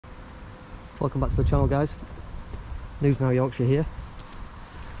Welcome back to the channel, guys. News Now Yorkshire here.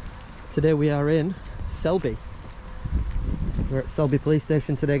 Today we are in Selby. We're at Selby Police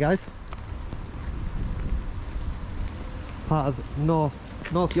Station today, guys. Part of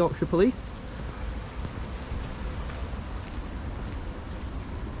North Yorkshire Police.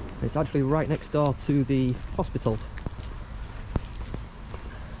 It's actually right next door to the hospital.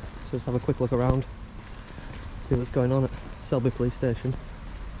 So let's have a quick look around, see what's going on at Selby Police Station.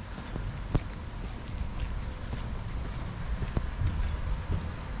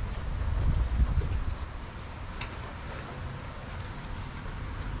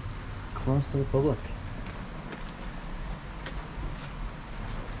 Closed to the public.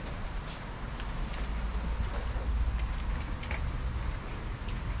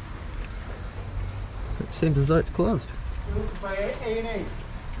 It seems as though it's closed. By A&E?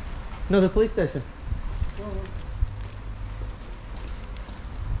 No, the police station.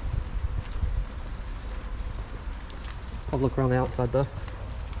 I'll look around the outside there.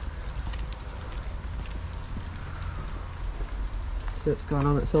 See what's going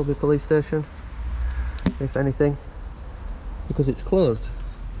on at Selby Police Station, if anything, because it's closed.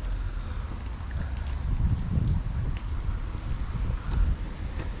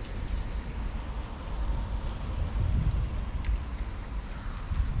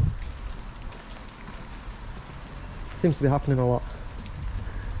 Seems to be happening a lot,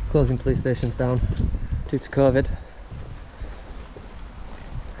 closing police stations down due to COVID.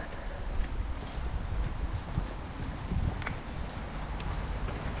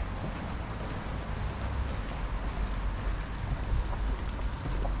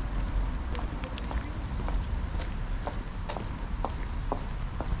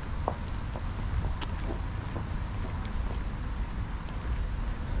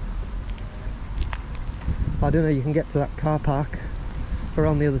 I don't know, you can get to that car park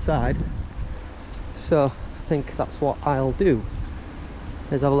around the other side, so I think that's what I'll do,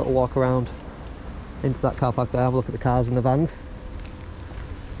 is have a little walk around into that car park there, have a look at the cars and the vans.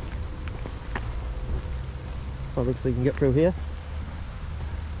 Well, looks like you can get through here.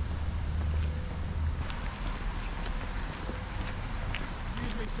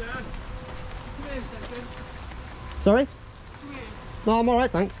 Excuse me, sir. Come here a second. Sorry? Come here. No, I'm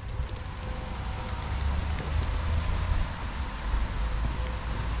alright, thanks.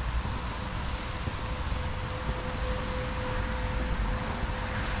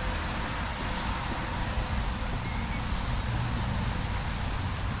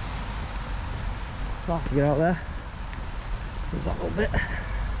 I'll have to get out there. There's that little bit.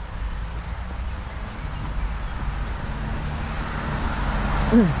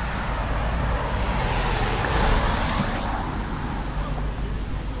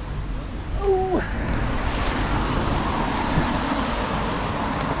 Oh.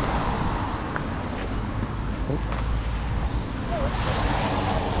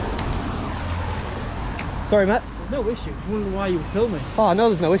 Sorry, mate. There's no issue. Just wondering why you were filming. Oh, no,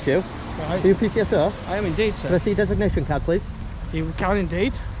 there's no issue. Right. Are you PCSO? I am indeed, Can I sir. see your designation card, please? You can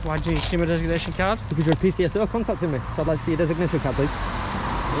indeed. Why do you see my designation card? Because you're a PCSO contacting me, so I'd like to see your designation card, please.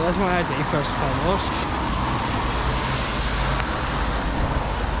 Well, there's my ID, first and foremost.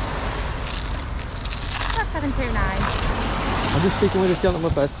 729. I'm just speaking with this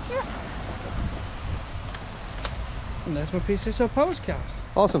gentleman first. Yeah. And there's my PCSO postcard.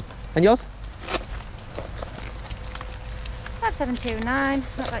 Awesome. And yours? 5729.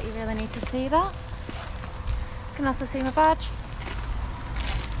 Not that you really need to see that. You can also see my badge.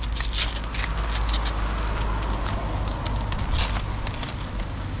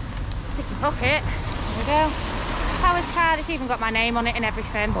 Sticky pocket. There we go. Powers card. It's even got my name on it and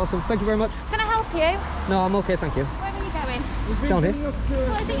everything. Awesome. Thank you very much. Can I help you? No, I'm okay, thank you. Where are you going? Down here.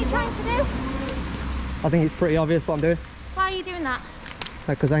 What is it you're trying to do? I think it's pretty obvious what I'm doing, Why are you doing that?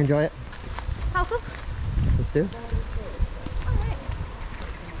 because I enjoy it. How come? Let's do. Alright.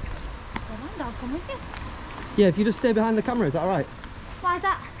 Never mind, I'll come with you. Yeah, if you just stay behind the camera, is that alright? Why is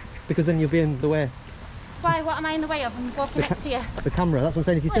that? Because then you'll be in the way. Why? What am I in the way of? I'm walking next to you. The camera, that's what I'm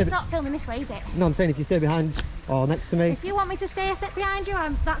saying. If you Well, stay it's not filming this way, is it? No, I'm saying if you stay behind or next to me. If you want me to stay a step behind you,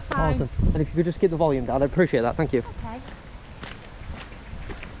 that's fine. Awesome. And if you could just keep the volume down, I'd appreciate that. Thank you. Okay.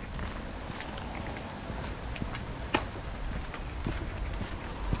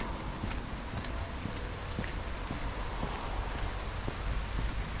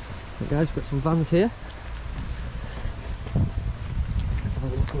 Right, guys, we've got some vans here. Let's have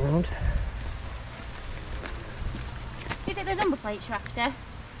a look around. Is it the number plates you're after?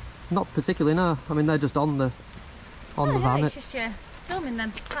 Not particularly, no. I mean, they're just on the Oh, no, van. it's just your filming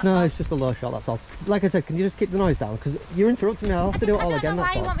them. That's No, all. it's just a low shot, that's all. Like I said, can you just keep the noise down? Because you're interrupting me, I'll have to do it all again, I that's don't know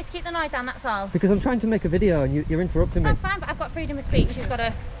why you all. want me to keep the noise down, that's all. Because I'm trying to make a video and you're interrupting me. That's fine, but I've got freedom of speech. You've got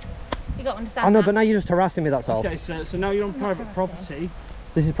to understand I know, that. but now you're just harassing me, that's all. Okay, so now you're on private property.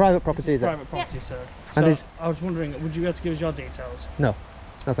 This is private property, This is is it? private property, sir. And So I was wondering, would you be able to give us your details? No.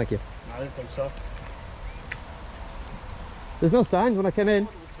 No, thank you. No, I didn't think so. There's no signs when I came in.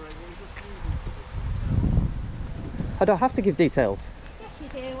 I don't have to give details. Yes, you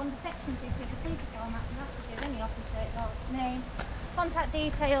do. Under section 2 of the police format, you have to give any officer your name, contact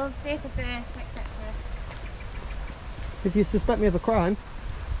details, date of birth, etc. If you suspect me of a crime.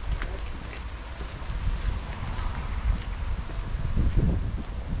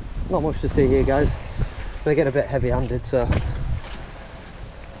 Not much to see here, guys. They're getting a bit heavy-handed, so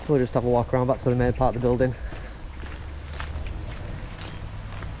we'll just have a walk around back to the main part of the building.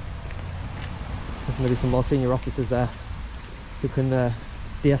 There's maybe some more senior officers there who can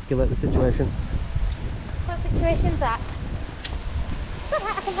de-escalate the situation. What situation's that? It's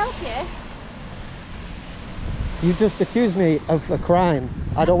alright, I can help you. You just accused me of a crime.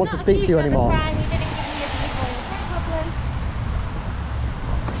 I don't want to speak to you anymore. Crime. You didn't give me your details. No problem.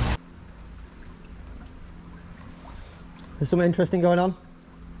 There's something interesting going on?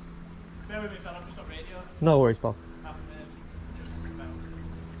 Bear with me, fella, I'm just on radio. No worries, Bob.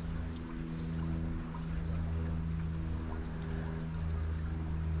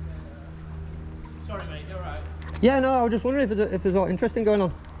 Sorry, mate, you're right. Yeah, no, I was just wondering if there's something interesting going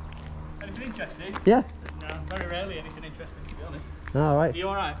on. Anything interesting? Yeah? No, very rarely anything interesting, to be honest. All right. Are you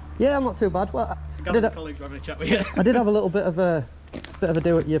alright? Yeah, I'm not too bad. Well, Colleagues were having a chat with you. I did have a little bit of a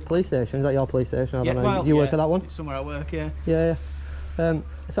do at your police station. Is that your police station? I don't know. Well, you work at that one? It's somewhere I work, yeah. Yeah, yeah.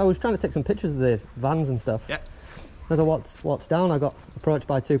 So I was trying to take some pictures of the vans and stuff. Yeah. As I walked down, I got approached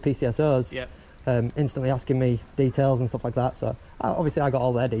by 2 PCSOs. Yeah. Instantly asking me details and stuff like that. So obviously I got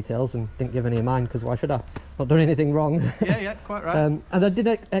all their details and didn't give any of mine because why should I? Not done anything wrong. Yeah, quite right. And I did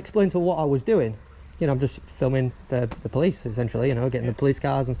explain to what I was doing. You know, I'm just filming the police essentially. You know, getting the police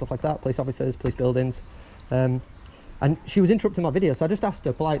cars and stuff like that, police officers, police buildings. And she was interrupting my video, so I just asked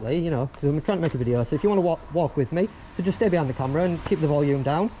her politely, you know, because I'm trying to make a video. So if you want to walk with me, so just stay behind the camera and keep the volume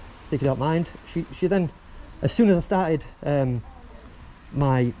down, if you don't mind. She then, as soon as I started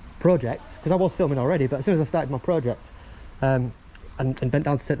my project, because I was filming already, but as soon as I started my project and bent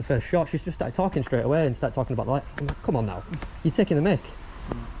down to take the first shot, she just started talking straight away and started talking about like, come on now, you're taking the mick,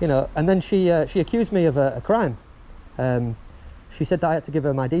 you know. And then she accused me of a crime. She said that I had to give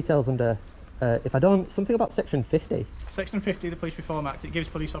her my details under if I don't, something about section 50. Section 50 of the Police Reform Act, it gives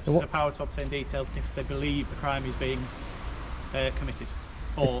police officers the power to obtain details if they believe a crime is being committed,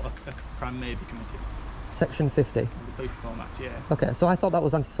 or a crime may be committed. Section 50 Of the Police Reform Act, yeah. Okay, so I thought that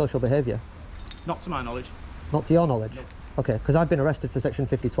was antisocial behaviour. Not to my knowledge. Not to your knowledge? No. Okay, because I've been arrested for section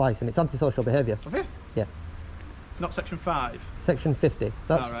 50 twice and it's antisocial behaviour. Have you? Yeah. Not section 5? Section 50.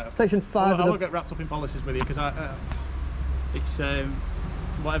 That's Oh, right, okay. section 5 I won't get wrapped up in policies with you because it's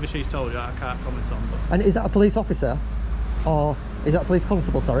whatever she's told you I can't comment on. But And is that a police officer? Or is that a police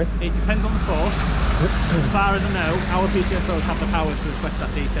constable, sorry? it depends on the force. As far as I know, our PCSOs have the power to request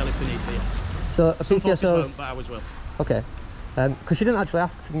that detail if they need to, yeah. So a Some forces PCSO... won't, but ours will. Okay. Because she didn't actually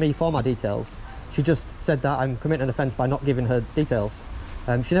ask me for my details. She just said that I'm committing an offence by not giving her details.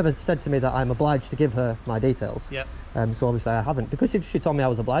 She never said to me that I'm obliged to give her my details. Yeah. So obviously I haven't. Because if she told me I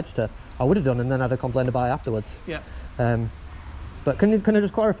was obliged to, I would have done and then I'd have complained about it afterwards. Yeah. But can I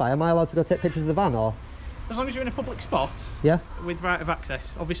just clarify, am I allowed to go take pictures of the van or? As long as you're in a public spot Yeah? with right of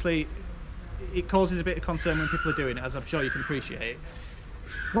access. Obviously, it causes a bit of concern when people are doing it, as I'm sure you can appreciate.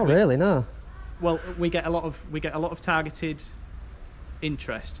 Not really, no. Well, we get a lot of targeted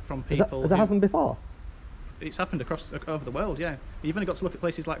interest from people. Has that happened before? It's happened over the world, yeah. You've only got to look at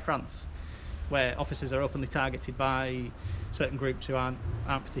places like France, where officers are openly targeted by certain groups who aren't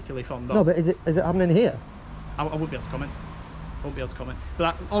particularly fond of. No, but is it happening here? I wouldn't be able to comment. I won't be able to comment.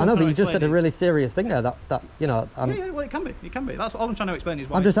 But I know, but you just said a really serious thing there. That you know. Yeah, well, it can be. It can be. That's all I'm trying to explain. Is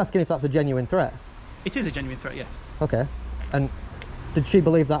why I'm just asking if that's a genuine threat. it is a genuine threat. Yes. Okay. And did she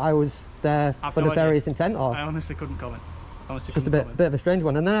believe that I was there I've for no nefarious intent, or I honestly couldn't comment. just a bit of a strange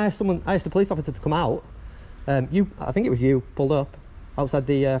one? And then I asked a police officer to come out. I think it was you, pulled up outside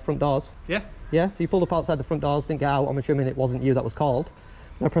the front doors. Yeah. Yeah. So you pulled up outside the front doors, didn't get out. I'm assuming it wasn't you that was called.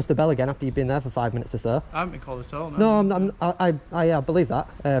 And I pressed the bell again after you'd been there for 5 minutes or so. I haven't been called at all. No. No, I believe that.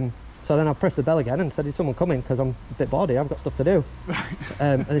 So then I pressed the bell again and said, is someone coming? Because I'm a bit bored here, I've got stuff to do. Right.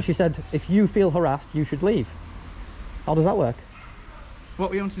 And then she said, if you feel harassed, you should leave. How does that work? What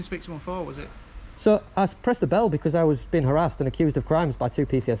were you wanting to speak to someone for? Was it? So I pressed the bell because I was being harassed and accused of crimes by 2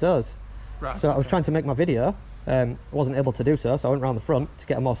 PCSOs. Right. So I was trying to make my video wasn't able to do so, so I went round the front to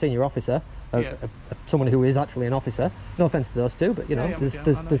get a more senior officer, Yeah. someone who is actually an officer. No offence to those two, but you know, Yeah, yeah, there's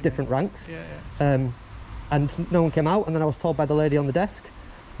I know what you different mean. ranks. Yeah. And no one came out, and then I was told by the lady on the desk,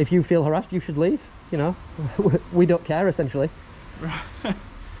 if you feel harassed, you should leave. You know, we don't care, essentially. Right.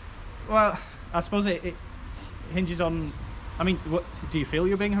 Well, I suppose it hinges on. I mean, what do you feel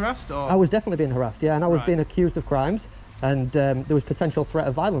you're being harassed, or? I was definitely being harassed, yeah, and I was Right. being accused of crimes, and there was potential threat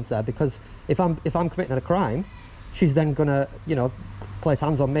of violence there, because if I'm committing a crime, she's then gonna, you know, place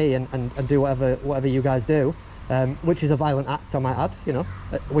hands on me and do whatever you guys do, which is a violent act, I might add. You know,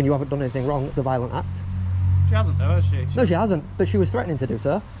 when you haven't done anything wrong, it's a violent act. She hasn't, though, has she? No, she hasn't, but she was threatening to do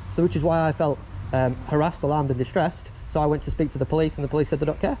so. So, which is why I felt harassed, alarmed, and distressed. So I went to speak to the police, and the police said they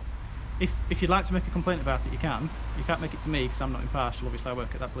don't care. If you'd like to make a complaint about it, you can. You can't make it to me because I'm not impartial. Obviously, I work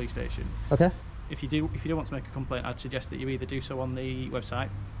at that police station. Okay. If you do want to make a complaint, I'd suggest that you either do so on the website.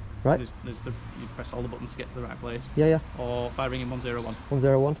 Right. You press all the buttons to get to the right place. Yeah, yeah. Or by ringing 101.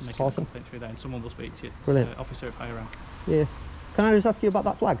 101. Make Awesome. a complaint through there, and someone will speak to you. Brilliant. Officer of higher rank. Yeah. Can I just ask you about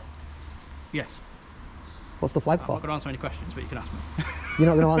that flag? Yes. What's the flag I'm for? not going to answer any questions, but you can ask me. You're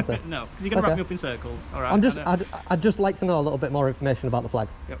not going to answer? No, because you're going to Okay. wrap me up in circles. All right. I'd just like to know a little bit more information about the flag.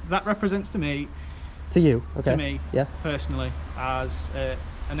 Yep, that represents to me, To you, okay. to me, Yeah. personally, as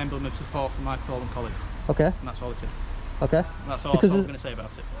an emblem of support for my fallen colleagues, Okay. and that's all it is. Okay. And that's all, Because I'm there's- going to say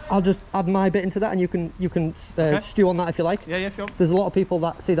about it. I'll just add my bit into that, and you can Okay. stew on that if you like. Yeah, if you want. There's a lot of people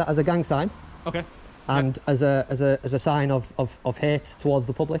that see that as a gang sign, Okay. and as a sign of hate towards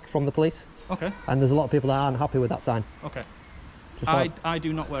the public from the police. Okay. And there's a lot of people that aren't happy with that sign. Okay. Just like- I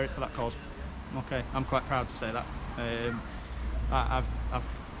do not wear it for that cause. Okay, I'm quite proud to say that. I've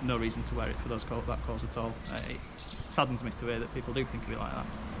no reason to wear it for that cause at all. It saddens me to hear that people do think of it like that.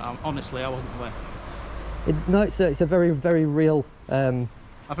 Honestly, I wasn't aware. No, it's a very, very real, I've heard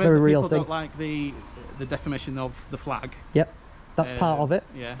very that real people thing. don't like the definition of the flag. Yep, that's part of it.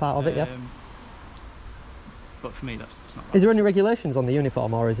 Yeah. It's part of it, yeah. But for me, that's not. Is there any regulations on the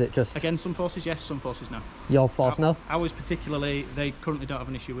uniform, or is it just Again, some forces yes, some forces no. your force now? Ours particularly, they currently don't have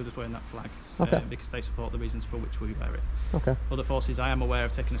an issue with us wearing that flag. Okay. Because they support the reasons for which we wear it. Okay. Other forces, I am aware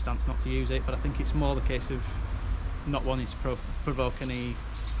of taking a stance not to use it, but I think it's more the case of not wanting to provoke any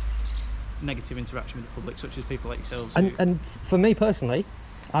negative interaction with the public, such as people like yourselves. And for me personally,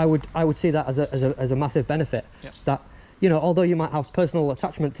 I would see that as a massive benefit. Yep. That, you know, although you might have personal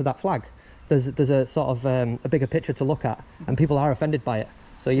attachment to that flag, there's a sort of a bigger picture to look at, and people are offended by it.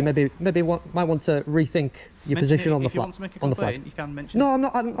 So you might want to rethink your position on the If you flag. want to make a On the complaint, flag. you can mention No,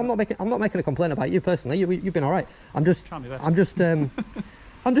 it. I'm not making a complaint about you personally. You've been all right. I'm just Try my best.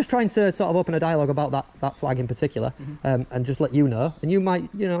 I'm just trying to sort of open a dialogue about that flag in particular, and just let you know. And you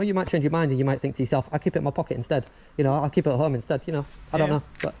might change your mind, and you might think to yourself, I keep it in my pocket instead. You know, I'll keep it at home instead. You know, I don't Yeah. know,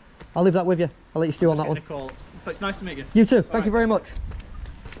 but I'll leave that with you. I'll let you stew on that Getting one. a call. But it's nice to meet you. You too. All Thank you right. very much.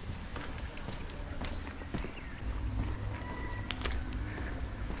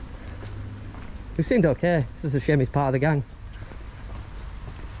 We seemed okay. It's just a shame he's part of the gang.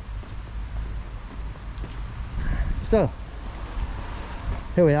 So,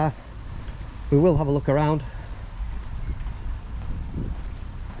 here we are. We will have a look around.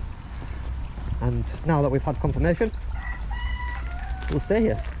 And now that we've had confirmation, we'll stay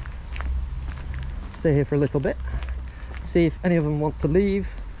here. Stay here for a little bit. See if any of them want to leave.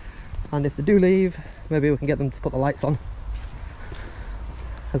 And if they do leave, maybe we can get them to put the lights on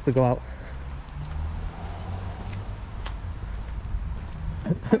as they go out.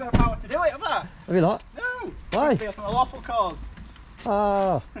 I've got the power to do it, have I? Have you not? No! Why? It's a lawful cause.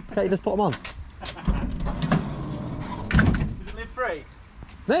 Oh, can't you just put them on? Does it live free?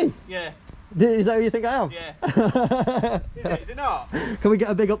 Me? Yeah. Is that who you think I am? Yeah. Is it not? Can we get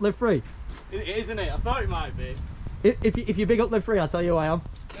a big uplift free? It is, isn't it? I thought it might be. If you big uplift free, I'll tell you who I am.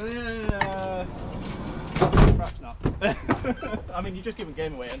 Perhaps not. I mean, you've just given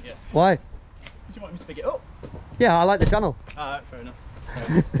game away, haven't you? Why? Did you want me to pick it up? Yeah, I like the channel. Alright, fair enough.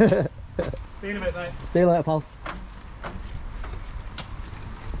 See you in a bit, mate. See you later, pal.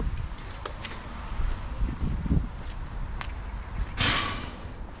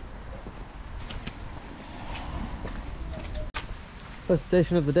 First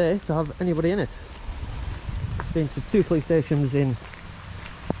station of the day to have anybody in it. Been to 2 police stations in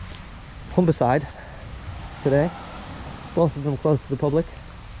Humberside today, both of them close to the public.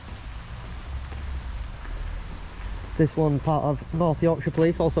 This one part of North Yorkshire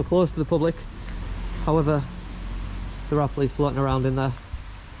Police, also close to the public. However, there are police floating around in there.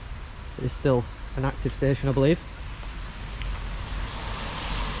 It is still an active station, I believe.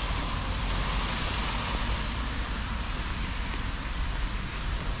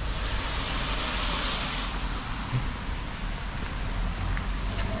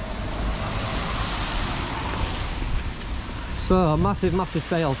 So massive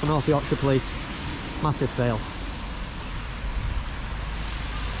fail for North Yorkshire Police. Massive fail.